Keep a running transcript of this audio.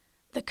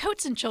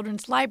Coates and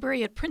Children's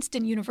Library at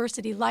Princeton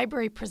University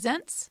Library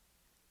presents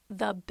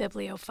The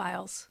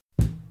Bibliophiles.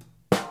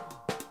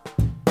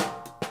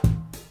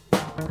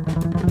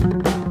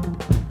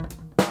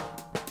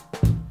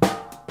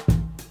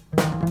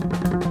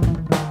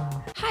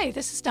 Hi,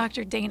 this is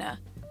Dr. Dana.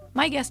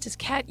 My guest is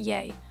Kat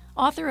Yeh,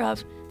 author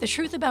of The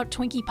Truth About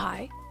Twinkie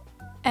Pie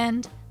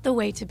and The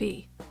Way to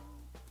Be.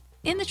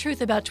 In The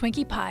Truth About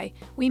Twinkie Pie,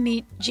 we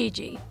meet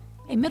Gigi,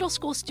 a middle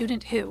school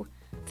student who,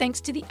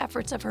 thanks to the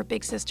efforts of her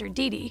big sister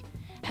Dee Dee,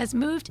 has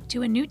moved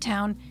to a new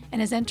town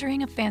and is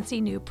entering a fancy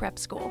new prep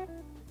school.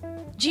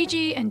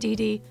 Gigi and Dee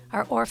Dee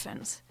are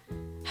orphans.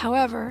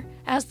 However,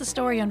 as the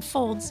story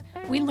unfolds,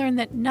 we learn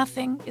that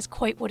nothing is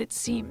quite what it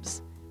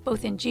seems,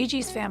 both in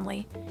Gigi's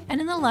family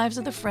and in the lives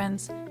of the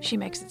friends she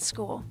makes at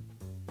school.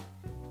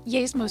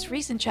 Yeh's most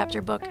recent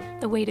chapter book,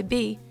 The Way to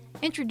Be,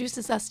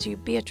 introduces us to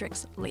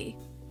Beatrix Lee.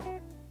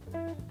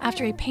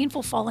 After a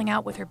painful falling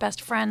out with her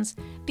best friends,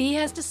 Bea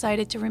has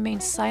decided to remain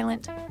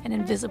silent and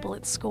invisible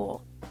at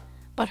school.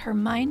 But her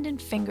mind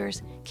and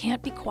fingers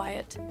can't be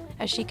quiet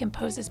as she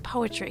composes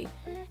poetry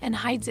and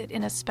hides it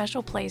in a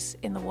special place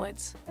in the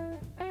woods.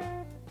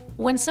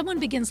 When someone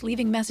begins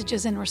leaving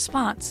messages in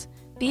response,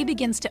 Bea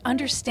begins to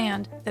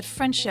understand that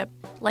friendship,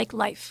 like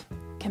life,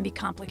 can be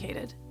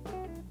complicated.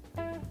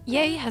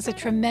 Yeh has a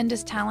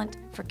tremendous talent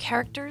for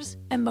characters,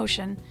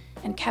 emotion,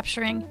 and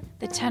capturing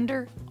the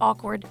tender,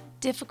 awkward,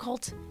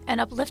 difficult, and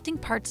uplifting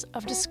parts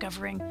of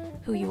discovering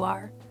who you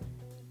are.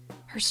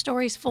 Her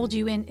stories fold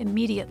you in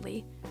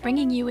immediately,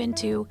 bringing you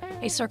into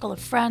a circle of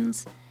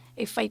friends,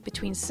 a fight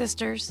between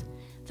sisters,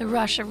 the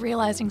rush of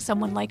realizing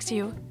someone likes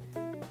you.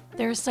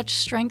 There is such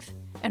strength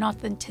and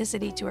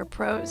authenticity to her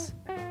prose.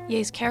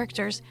 Yeh's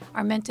characters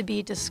are meant to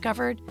be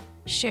discovered,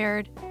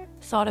 shared,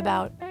 thought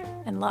about,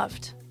 and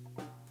loved.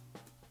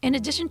 In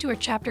addition to her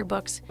chapter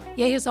books,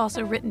 Yeh has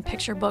also written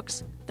picture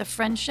books, The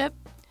Friendship,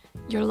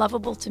 You're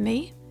Lovable to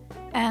Me,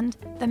 and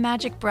The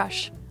Magic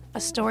Brush,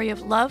 a story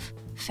of love,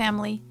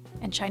 family,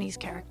 and Chinese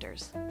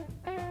characters.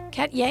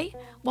 Kat Yeh,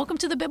 welcome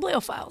to the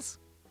Bibliophiles.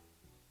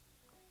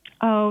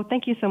 Oh,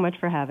 thank you so much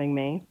for having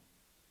me.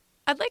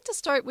 I'd like to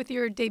start with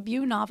your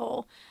debut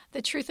novel,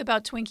 The Truth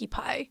About Twinkie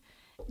Pie.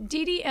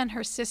 Dee Dee and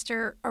her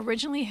sister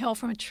originally hail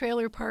from a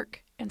trailer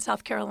park in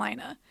South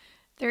Carolina.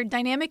 Their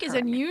dynamic is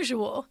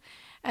unusual,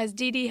 as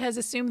Dee Dee has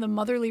assumed the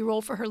motherly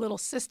role for her little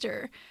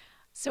sister.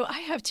 So I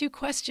have two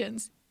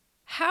questions.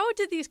 How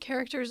did these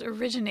characters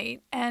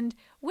originate, and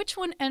which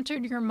one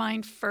entered your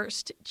mind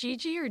first,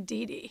 Gigi or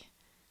Dee Dee?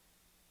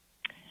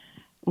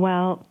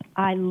 Well,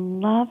 I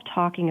love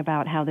talking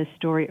about how this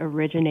story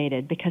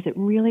originated because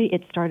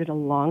it started a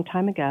long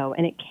time ago,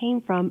 and it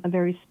came from a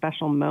very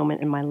special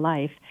moment in my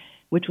life,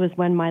 which was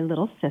when my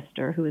little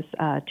sister, who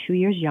was 2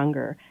 years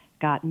younger,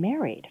 got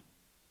married.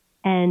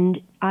 And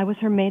I was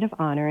her maid of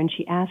honor, and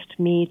she asked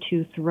me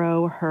to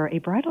throw her a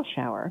bridal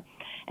shower.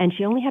 And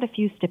she only had a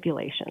few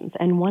stipulations,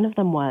 and one of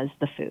them was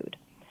the food.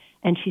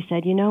 And she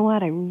said, you know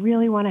what, I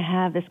really want to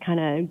have this kind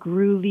of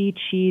groovy,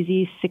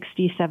 cheesy,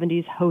 60s,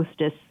 70s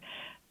hostess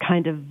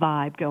kind of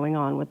vibe going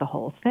on with the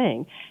whole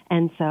thing.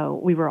 And so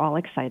we were all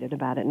excited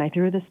about it. And I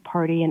threw this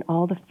party, and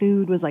all the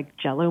food was like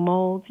Jell-O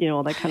molds, you know,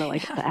 all that kind of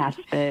like the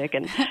aspic,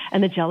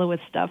 and the Jell-O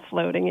with stuff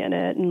floating in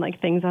it, and like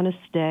things on a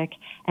stick.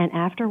 And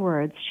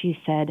afterwards, she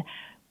said,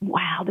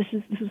 wow, this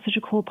is such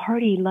a cool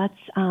party. Let's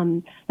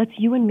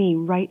you and me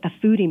write a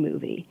foodie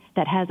movie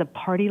that has a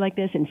party like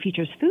this and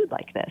features food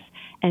like this.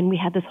 And we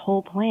had this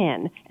whole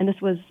plan, and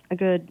this was a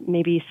good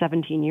maybe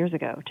 17 years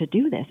ago to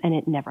do this, and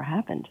it never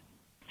happened.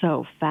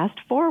 So fast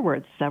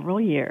forward several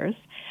years,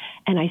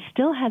 and I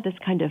still had this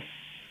kind of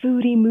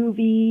foodie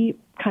movie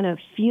kind of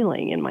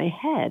feeling in my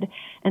head,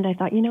 and I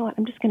thought, you know what,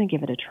 I'm just going to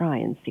give it a try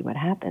and see what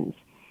happens.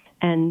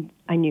 And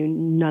I knew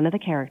none of the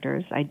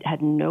characters. I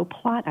had no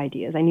plot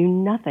ideas. I knew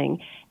nothing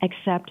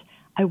except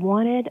I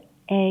wanted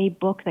a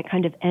book that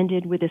kind of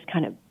ended with this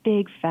kind of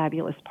big,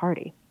 fabulous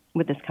party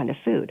with this kind of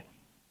food.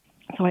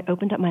 So I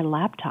opened up my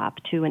laptop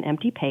to an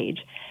empty page,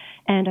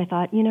 and I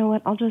thought, you know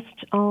what, I'll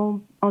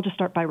just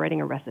start by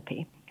writing a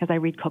recipe, because I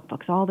read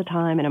cookbooks all the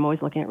time, and I'm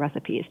always looking at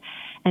recipes.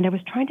 And I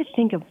was trying to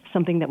think of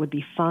something that would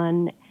be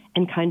fun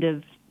and kind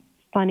of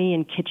funny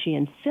and kitschy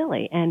and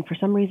silly. And for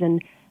some reason,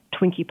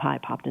 Twinkie pie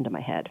popped into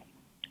my head.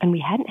 And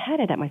we hadn't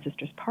had it at my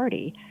sister's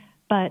party,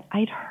 but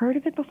I'd heard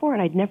of it before,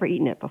 and I'd never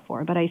eaten it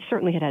before. But I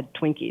certainly had had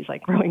Twinkies,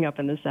 like growing up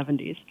in the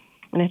 70s.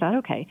 And I thought,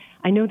 okay,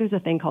 I know there's a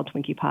thing called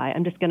Twinkie pie.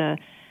 I'm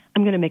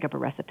going to make up a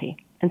recipe.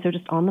 And so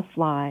just on the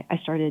fly, I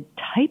started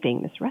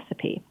typing this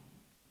recipe.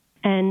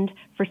 And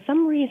for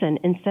some reason,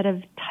 instead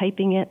of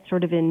typing it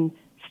sort of in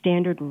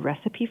standard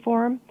recipe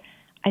form,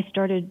 I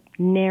started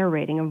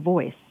narrating a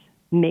voice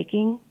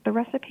making the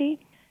recipe.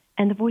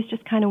 And the voice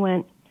just kind of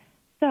went,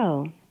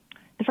 so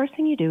the first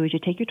thing you do is you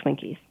take your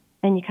Twinkies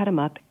and you cut them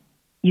up.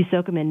 You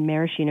soak them in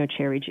maraschino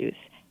cherry juice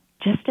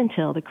just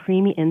until the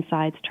creamy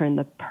insides turn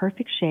the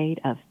perfect shade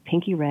of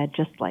pinky red,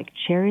 just like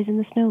cherries in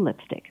the snow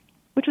lipstick,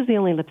 which was the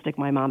only lipstick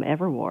my mom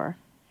ever wore.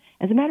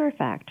 As a matter of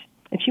fact,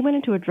 if she went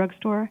into a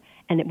drugstore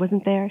and it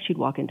wasn't there, she'd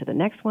walk into the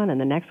next one and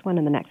the next one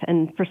and the next.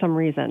 And for some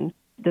reason,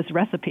 this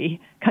recipe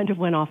kind of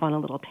went off on a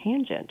little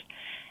tangent.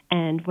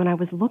 And when I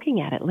was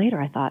looking at it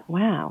later, I thought,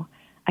 wow,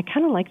 I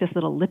kind of like this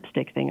little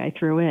lipstick thing I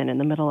threw in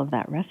the middle of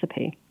that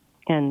recipe.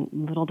 And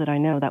little did I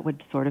know that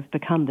would sort of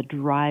become the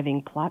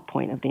driving plot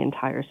point of the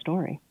entire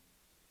story.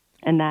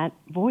 And that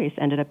voice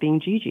ended up being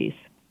Gigi's.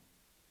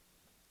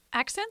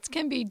 Accents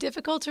can be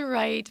difficult to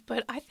write,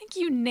 but I think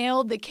you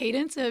nailed the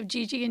cadence of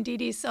Gigi and Dee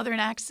Dee's Southern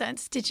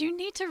accents. Did you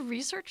need to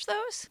research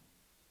those?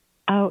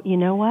 Oh, you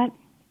know what?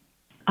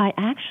 I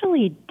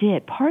actually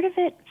did. Part of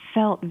it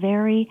felt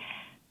very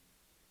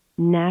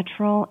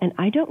natural, and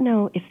I don't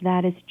know if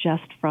that is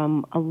just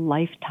from a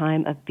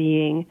lifetime of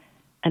being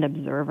an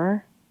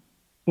observer.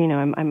 You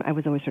know, I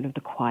was always sort of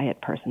the quiet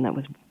person that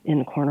was in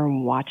the corner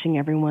watching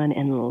everyone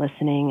and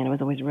listening, and I was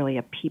always really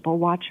a people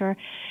watcher.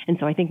 And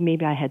so I think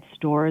maybe I had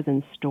stores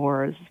and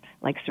stores,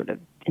 like sort of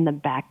in the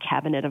back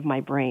cabinet of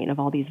my brain of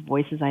all these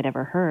voices I'd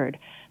ever heard.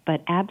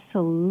 But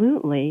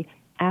absolutely,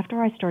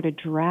 after I started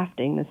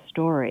drafting the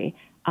story,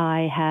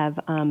 I have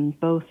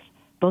both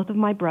of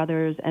my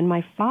brothers and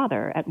my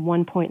father at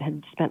one point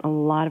had spent a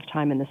lot of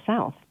time in the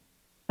South.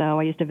 So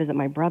I used to visit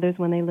my brothers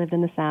when they lived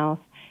in the South.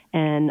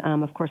 And,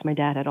 of course, my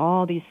dad had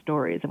all these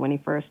stories of when he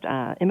first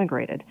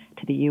immigrated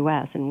to the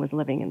U.S. and was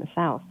living in the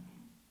South.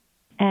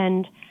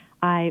 And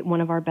one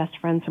of our best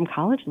friends from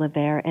college lived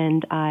there,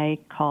 and I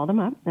called him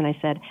up and I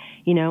said,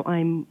 you know,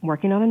 I'm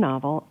working on a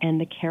novel, and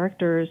the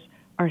characters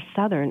are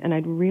Southern, and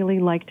I'd really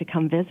like to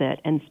come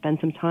visit and spend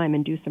some time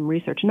and do some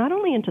research, not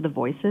only into the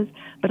voices,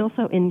 but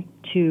also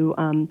into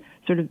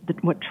sort of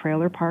what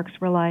trailer parks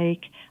were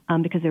like,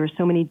 because there were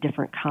so many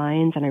different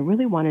kinds, and I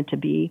really wanted to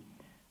be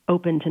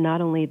open to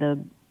not only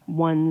the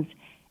ones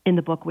in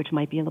the book which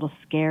might be a little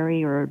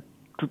scary or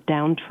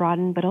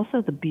downtrodden, but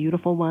also the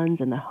beautiful ones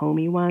and the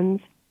homey ones,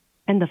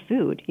 and the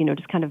food, you know,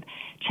 just kind of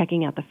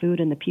checking out the food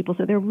and the people.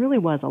 So there really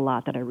was a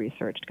lot that I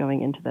researched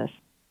going into this.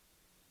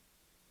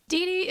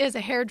 Dee Dee is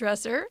a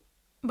hairdresser,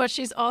 but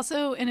she's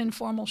also an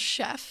informal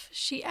chef.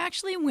 She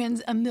actually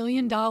wins $1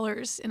 million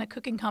in a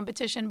cooking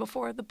competition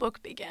before the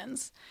book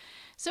begins.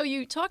 So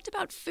you talked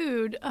about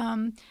food.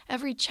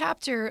 Every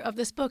chapter of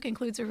this book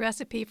includes a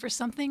recipe for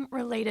something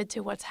related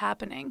to what's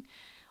happening.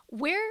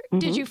 Where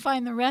did you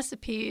find the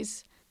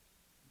recipes?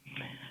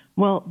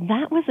 Well,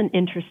 that was an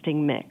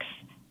interesting mix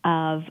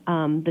of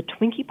the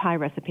Twinkie pie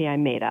recipe I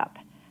made up.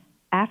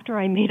 After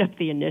I made up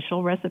the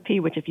initial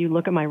recipe, which if you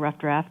look at my rough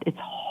draft, it's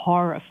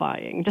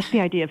horrifying. Just the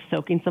idea of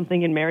soaking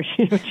something in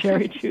maraschino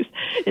cherry juice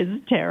is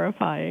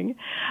terrifying.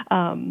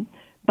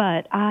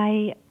 But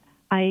I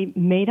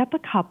made up a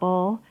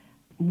couple.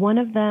 One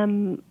of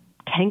them,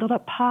 tangled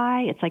up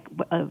pie. It's like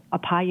a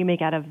pie you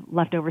make out of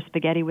leftover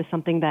spaghetti with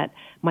something that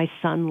my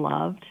son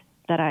loved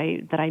that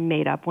I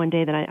made up one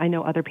day that I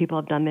know other people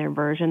have done their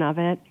version of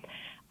it.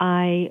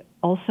 I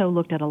also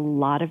looked at a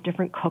lot of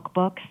different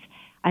cookbooks.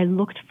 I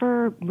looked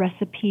for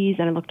recipes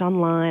and I looked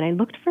online. I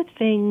looked for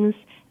things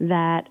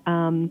that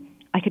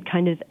I could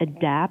kind of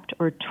adapt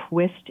or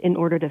twist in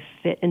order to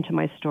fit into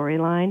my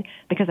storyline,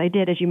 because I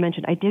did, as you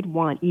mentioned, I did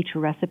want each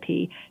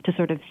recipe to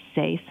sort of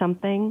say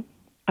something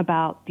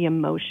about the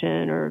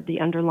emotion or the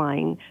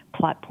underlying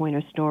plot point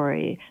or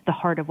story, the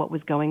heart of what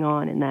was going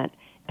on in that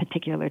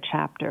particular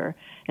chapter.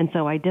 And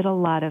so I did a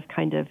lot of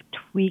kind of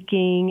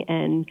tweaking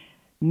and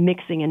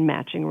mixing and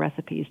matching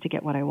recipes to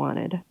get what I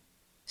wanted.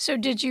 So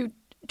did you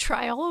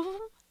try all of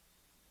them?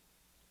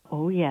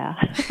 Oh, yeah.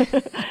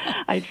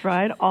 I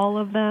tried all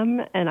of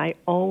them, and I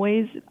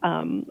always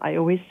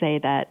say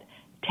that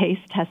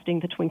taste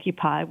testing the Twinkie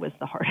pie was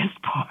the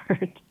hardest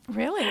part.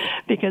 Really?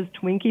 Because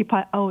Twinkie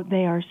pie,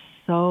 there is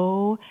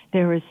so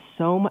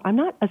much. I'm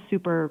not a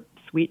super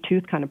sweet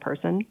tooth kind of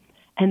person,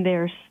 and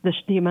there's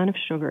the amount of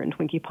sugar in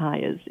Twinkie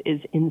pie is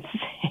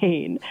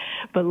insane.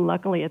 But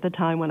luckily, at the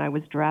time when I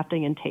was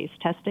drafting and taste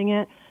testing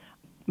it,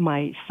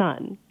 my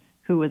son,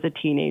 who was a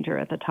teenager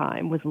at the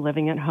time, was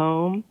living at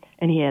home,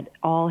 and he had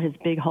all his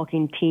big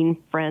hulking teen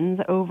friends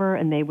over,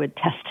 and they would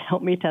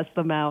help me test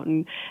them out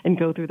and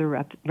go through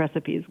the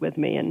recipes with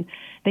me, and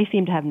they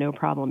seemed to have no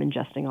problem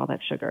ingesting all that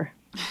sugar.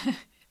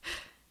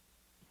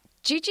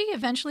 Gigi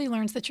eventually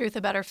learns the truth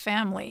about her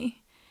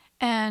family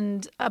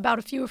and about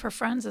a few of her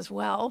friends as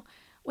well.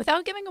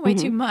 Without giving away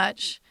too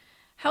much,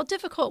 how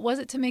difficult was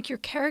it to make your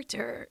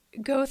character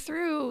go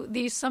through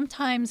these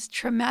sometimes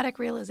traumatic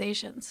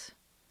realizations?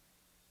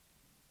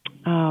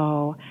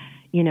 Oh,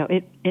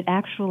 it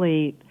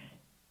actually,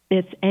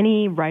 it's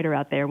any writer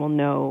out there will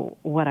know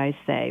what I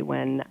say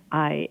when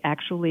I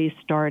actually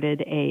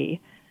started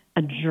a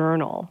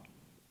journal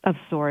of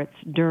sorts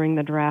during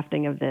the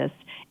drafting of this,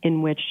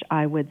 in which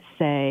I would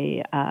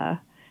say,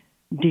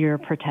 dear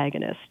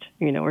protagonist,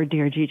 or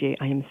dear Gigi,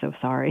 I am so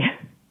sorry.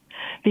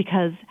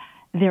 Because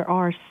there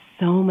are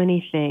so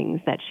many things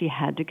that she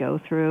had to go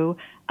through.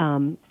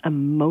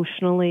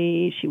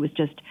 Emotionally, she was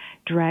just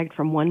dragged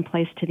from one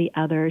place to the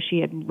other. She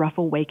had rough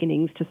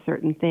awakenings to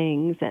certain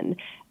things, and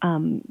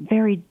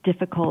very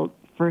difficult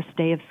first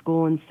day of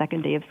school and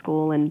second day of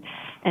school,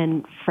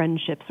 and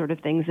friendship sort of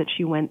things that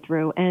she went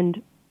through.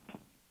 And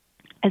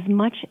as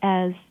much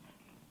as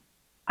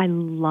I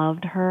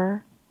loved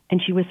her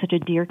and she was such a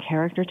dear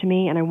character to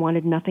me, and I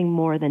wanted nothing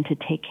more than to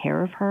take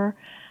care of her.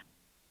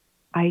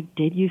 I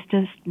did used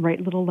to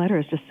write little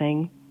letters just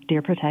saying,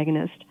 "Dear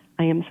protagonist,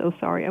 I am so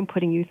sorry I'm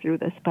putting you through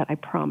this, but I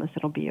promise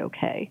it'll be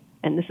okay.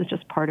 And this is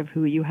just part of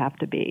who you have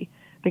to be."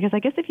 Because I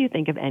guess if you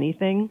think of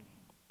anything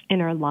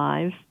in our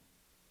lives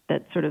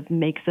that sort of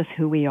makes us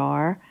who we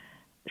are,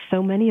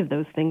 so many of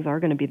those things are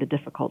going to be the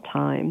difficult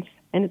times.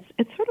 And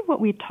it's sort of what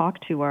we talk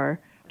to our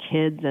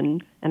kids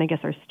and I guess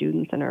our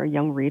students and our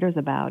young readers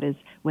about is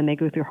when they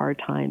go through hard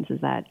times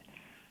is that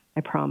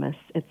I promise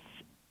it's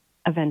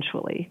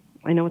eventually,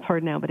 I know it's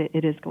hard now, but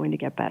it is going to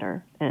get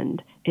better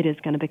and it is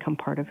going to become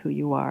part of who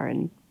you are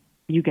and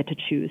you get to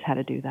choose how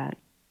to do that.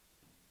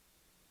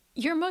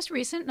 Your most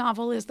recent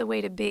novel is The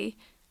Way to Be.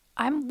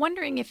 I'm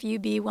wondering if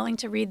you'd be willing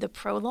to read the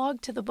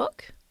prologue to the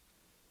book?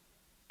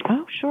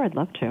 Oh, sure, I'd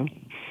love to.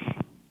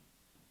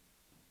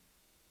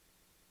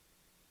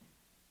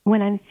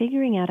 When I'm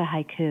figuring out a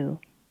haiku,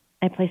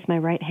 I place my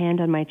right hand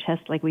on my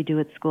chest like we do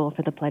at school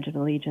for the Pledge of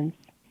Allegiance.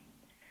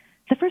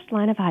 The first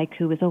line of a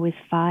haiku is always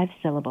 5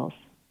 syllables.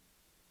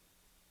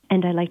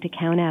 And I like to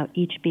count out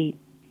each beat,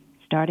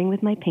 starting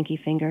with my pinky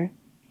finger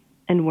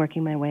and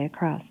working my way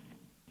across.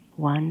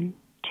 1,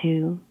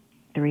 2,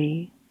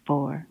 3,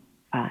 4,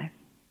 5.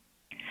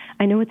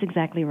 I know it's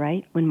exactly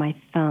right when my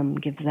thumb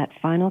gives that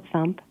final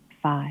thump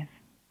 5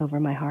 over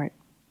my heart.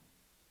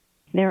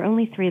 There are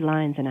only 3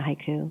 lines in a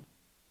haiku.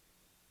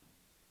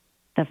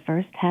 The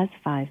first has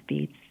 5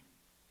 beats,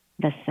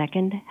 the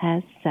second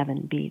has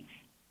 7 beats,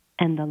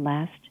 and the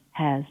last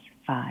has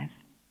 5.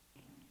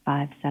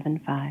 5, 7,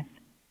 5.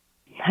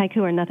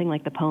 Haiku are nothing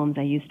like the poems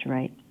I used to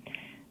write.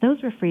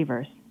 Those were free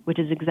verse, which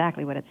is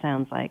exactly what it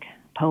sounds like.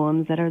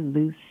 Poems that are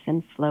loose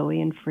and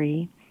flowy and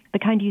free, the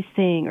kind you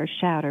sing or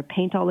shout or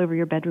paint all over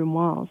your bedroom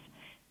walls.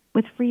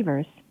 With free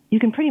verse, you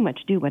can pretty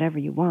much do whatever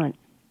you want.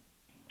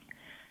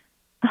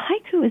 A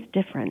haiku is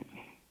different.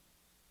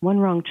 One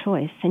wrong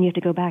choice, and you have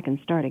to go back and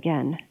start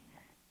again.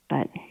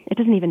 But it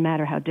doesn't even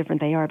matter how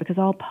different they are because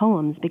all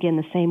poems begin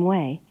the same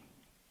way.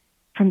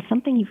 From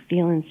something you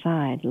feel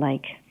inside,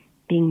 like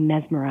being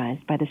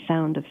mesmerized by the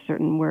sound of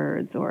certain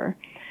words, or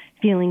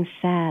feeling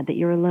sad that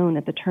you're alone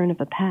at the turn of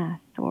a path,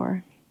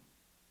 or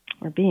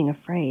being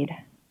afraid.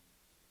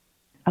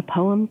 A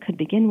poem could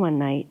begin one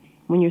night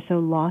when you're so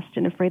lost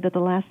and afraid that the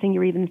last thing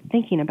you're even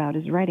thinking about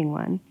is writing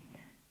one.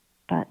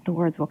 But the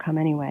words will come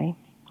anyway,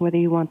 whether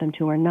you want them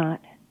to or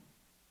not.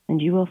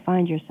 And you will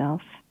find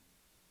yourself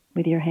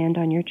with your hand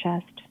on your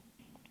chest,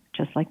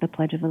 just like the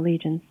Pledge of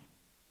Allegiance,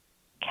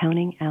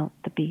 counting out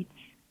the beats.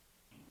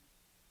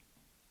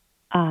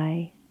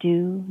 I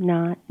do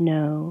not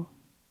know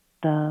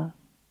the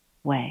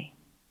way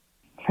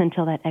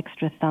until that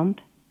extra thump,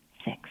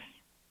 6,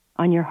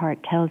 on your heart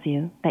tells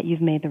you that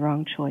you've made the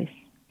wrong choice.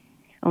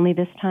 Only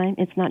this time,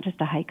 it's not just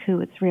a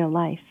haiku, it's real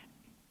life,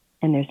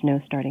 and there's no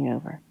starting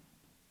over.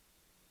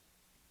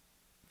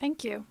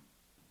 Thank you.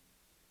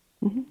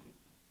 Mm-hmm.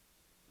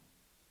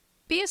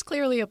 Bea is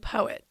clearly a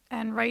poet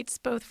and writes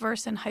both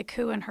verse and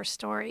haiku in her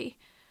story.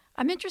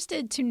 I'm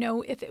interested to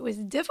know if it was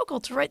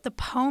difficult to write the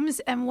poems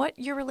and what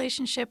your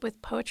relationship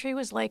with poetry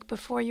was like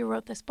before you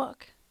wrote this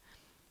book.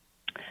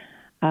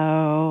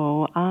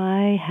 Oh,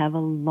 I have a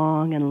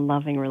long and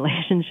loving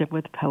relationship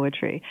with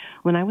poetry.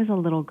 When I was a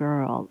little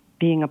girl,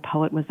 being a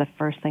poet was the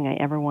first thing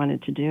I ever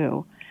wanted to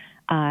do.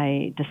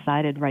 I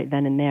decided right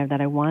then and there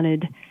that I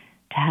wanted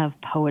to have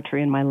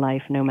poetry in my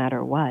life no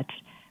matter what.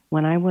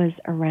 When I was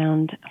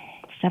around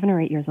 7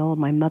 or 8 years old,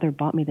 my mother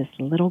bought me this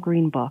little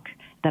green book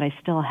that I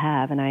still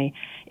have, and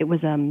it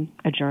was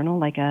a journal,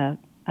 like a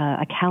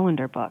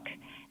calendar book,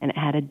 and it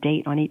had a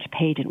date on each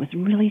page. It was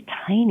really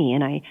tiny,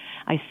 and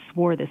I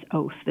swore this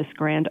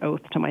grand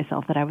oath to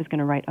myself that I was going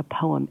to write a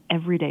poem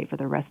every day for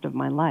the rest of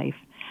my life,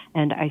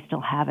 and I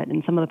still have it.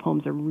 And some of the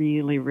poems are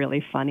really,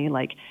 really funny,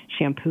 like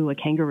shampoo a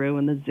kangaroo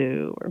in the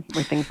zoo or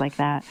things like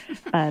that.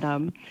 But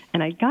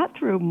and I got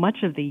through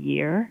much of the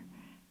year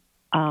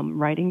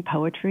writing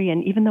poetry,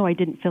 and even though I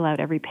didn't fill out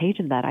every page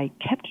of that, I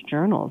kept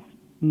journals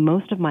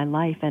most of my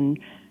life, and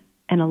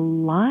a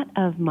lot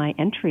of my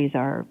entries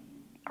are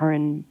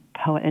in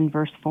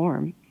verse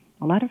form,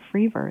 a lot of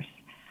free verse.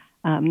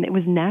 It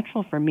was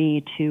natural for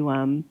me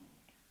to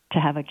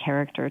have a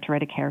character, to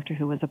write a character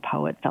who was a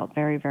poet, felt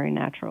very, very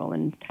natural,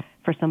 and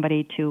for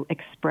somebody to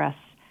express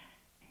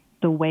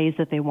the ways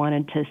that they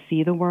wanted to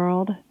see the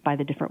world by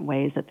the different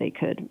ways that they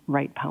could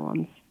write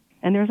poems.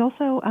 And there's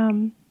also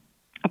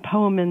a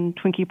poem in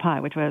Twinkie Pie,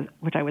 which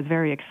I was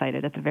very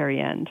excited at the very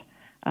end.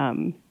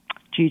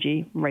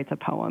 Gigi writes a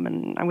poem,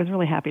 and I was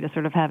really happy to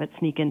sort of have it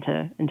sneak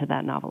into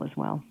that novel as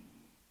well.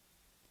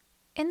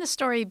 In the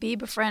story, Bea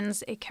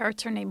befriends a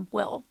character named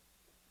Will.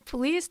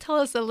 Please tell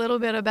us a little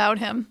bit about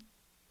him.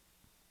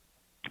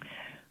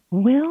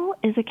 Will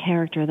is a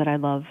character that I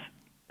love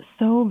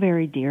so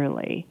very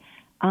dearly.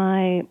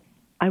 I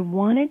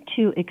wanted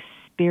to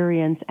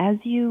experience, as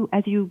you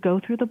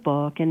go through the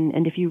book,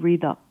 and if you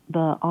read the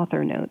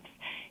author notes,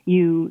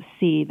 you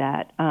see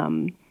that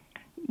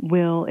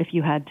Will, if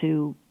you had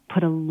to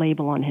put a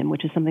label on him,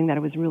 which is something that I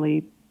was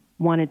really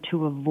wanted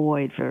to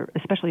avoid,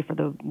 especially for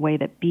the way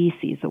that B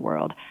sees the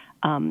world.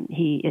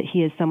 He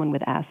is someone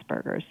with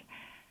Asperger's.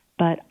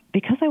 But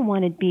because I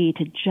wanted B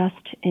to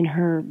just, in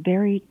her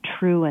very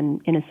true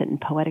and innocent and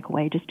poetic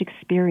way, just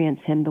experience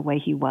him the way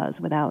he was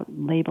without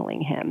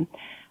labeling him,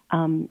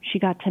 she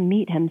got to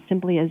meet him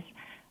simply as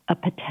a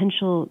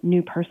potential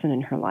new person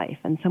in her life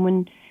and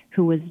someone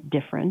who was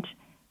different,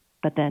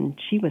 but then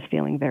she was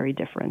feeling very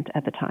different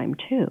at the time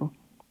too.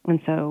 And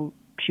so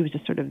she was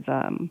just sort of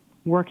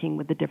working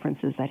with the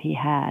differences that he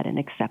had and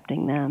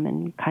accepting them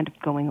and kind of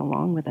going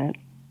along with it.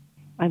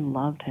 I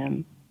loved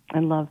him. I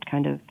loved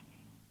kind of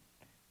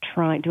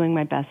doing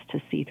my best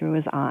to see through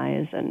his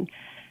eyes, and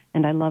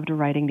I loved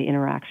writing the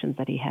interactions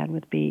that he had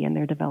with B and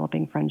their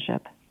developing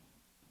friendship.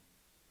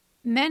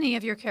 Many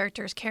of your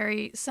characters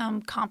carry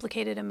some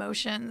complicated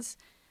emotions.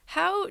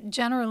 How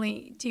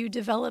generally do you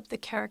develop the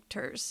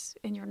characters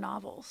in your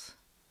novels?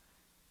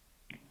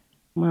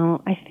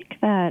 Well, I think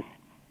that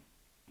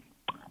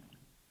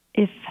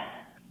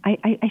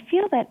I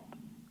feel that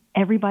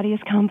everybody is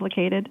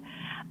complicated.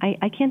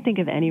 I can't think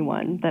of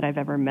anyone that I've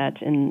ever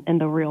met in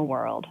the real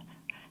world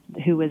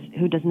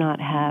who does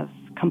not have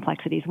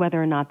complexities,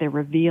 whether or not they're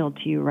revealed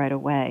to you right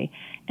away.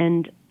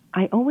 And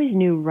I always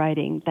knew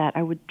writing that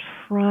I would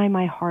try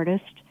my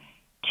hardest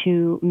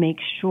to make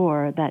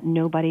sure that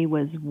nobody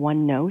was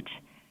one note.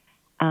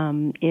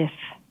 If,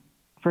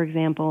 for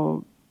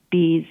example,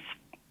 B's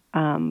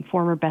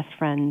former best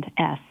friend,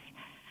 S,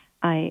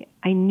 I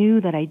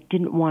knew that I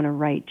didn't want to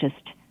write just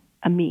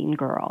a mean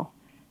girl.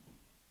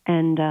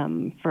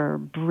 And for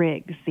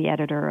Briggs, the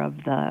editor of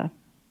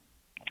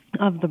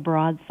the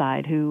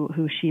Broadside,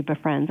 who she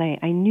befriends,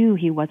 I knew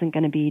he wasn't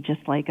going to be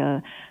just like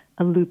a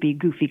loopy,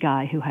 goofy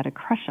guy who had a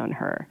crush on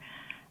her.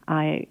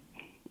 I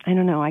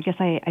don't know. I guess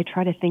I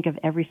try to think of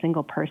every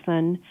single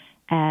person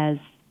as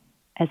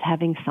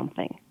having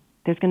something.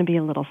 There's going to be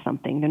a little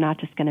something. They're not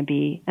just going to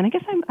be. And I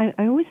guess I'm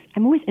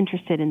always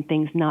interested in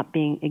things not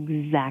being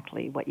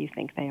exactly what you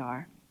think they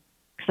are,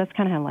 because that's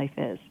kind of how life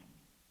is.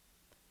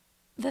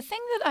 The thing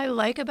that I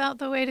like about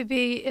The Way to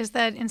Be is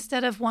that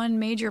instead of one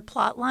major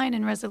plot line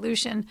and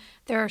resolution,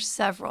 there are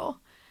several.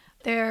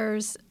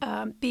 There's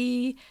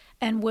B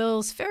and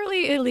Will's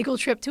fairly illegal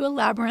trip to a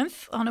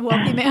labyrinth on a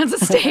wealthy man's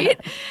estate,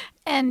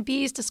 and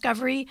B's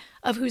discovery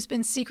of who's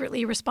been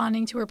secretly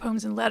responding to her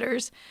poems and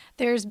letters.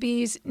 There's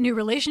B's new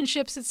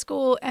relationships at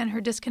school and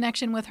her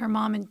disconnection with her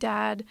mom and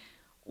dad.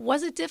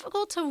 Was it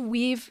difficult to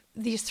weave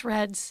these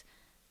threads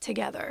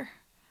together?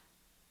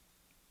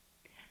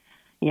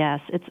 Yes,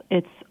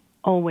 it's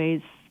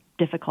always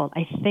difficult.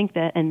 I think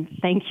that, and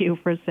thank you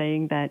for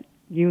saying that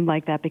you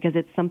like that, because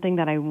it's something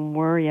that I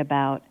worry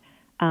about.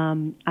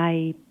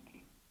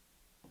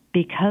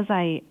 Because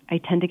I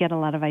tend to get a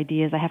lot of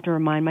ideas, I have to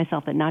remind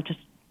myself that not just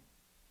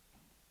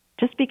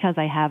because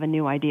I have a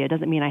new idea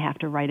doesn't mean I have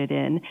to write it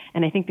in.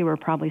 And I think there were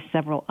probably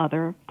several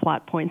other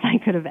plot points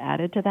I could have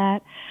added to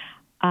that.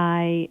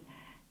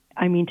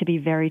 I mean, to be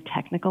very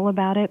technical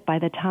about it, by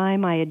the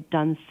time I had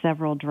done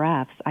several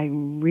drafts, I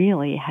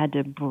really had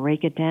to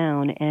break it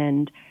down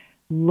and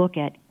look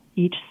at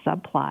each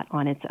subplot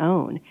on its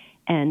own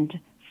and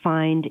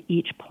find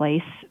each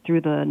place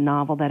through the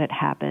novel that it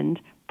happened,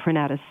 print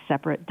out a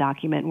separate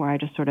document where I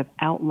just sort of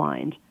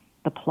outlined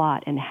the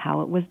plot and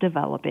how it was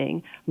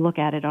developing, look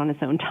at it on its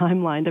own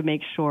timeline to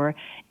make sure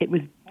it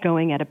was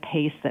going at a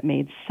pace that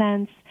made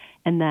sense,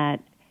 and that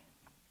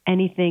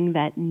anything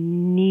that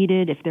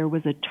needed, if there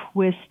was a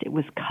twist, it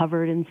was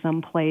covered in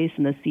some place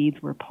and the seeds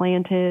were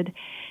planted.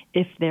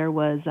 If there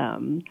was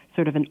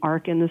sort of an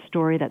arc in the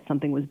story that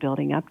something was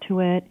building up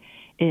to it,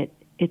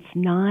 it's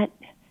not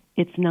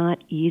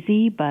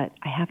easy, but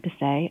I have to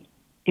say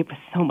it was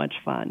so much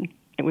fun.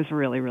 It was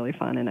really, really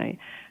fun, and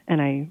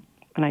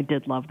I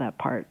did love that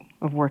part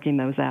of working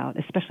those out,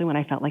 especially when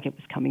I felt like it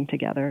was coming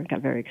together. It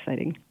got very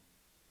exciting.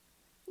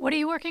 What are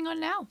you working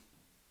on now?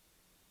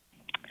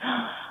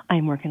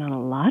 I'm working on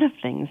a lot of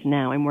things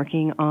now. I'm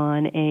working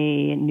on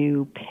a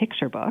new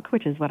picture book,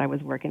 which is what I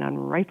was working on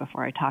right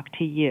before I talked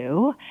to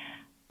you.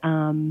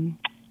 I'm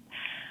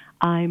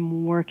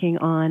working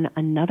on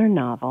another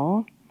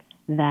novel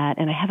and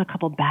I have a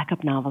couple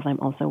backup novels I'm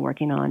also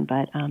working on,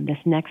 but this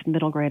next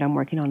middle grade I'm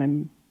working on,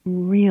 I'm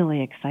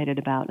really excited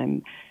about.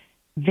 I'm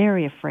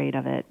very afraid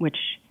of it, which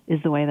is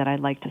the way that I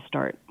like to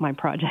start my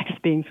projects,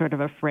 being sort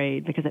of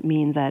afraid, because it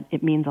means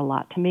a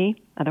lot to me.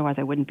 Otherwise,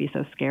 I wouldn't be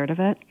so scared of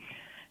it.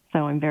 So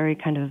I'm very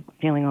kind of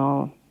feeling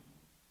all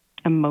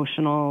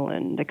emotional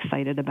and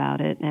excited about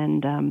it.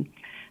 And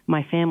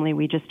my family,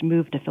 we just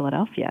moved to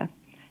Philadelphia,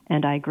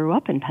 and I grew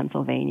up in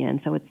Pennsylvania. And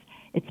so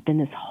it's been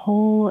this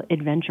whole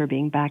adventure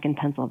being back in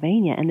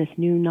Pennsylvania. And this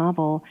new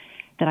novel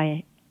that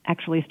I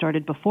actually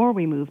started before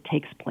we moved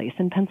takes place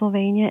in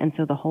Pennsylvania. And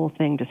so the whole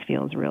thing just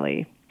feels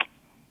really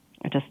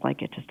just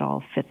like it just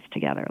all fits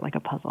together like a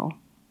puzzle.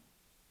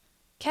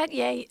 Kat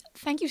Yeh,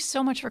 thank you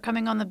so much for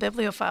coming on the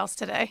Bibliophiles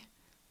today.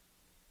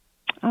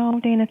 Oh,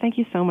 Dana, thank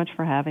you so much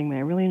for having me. I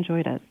really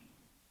enjoyed it.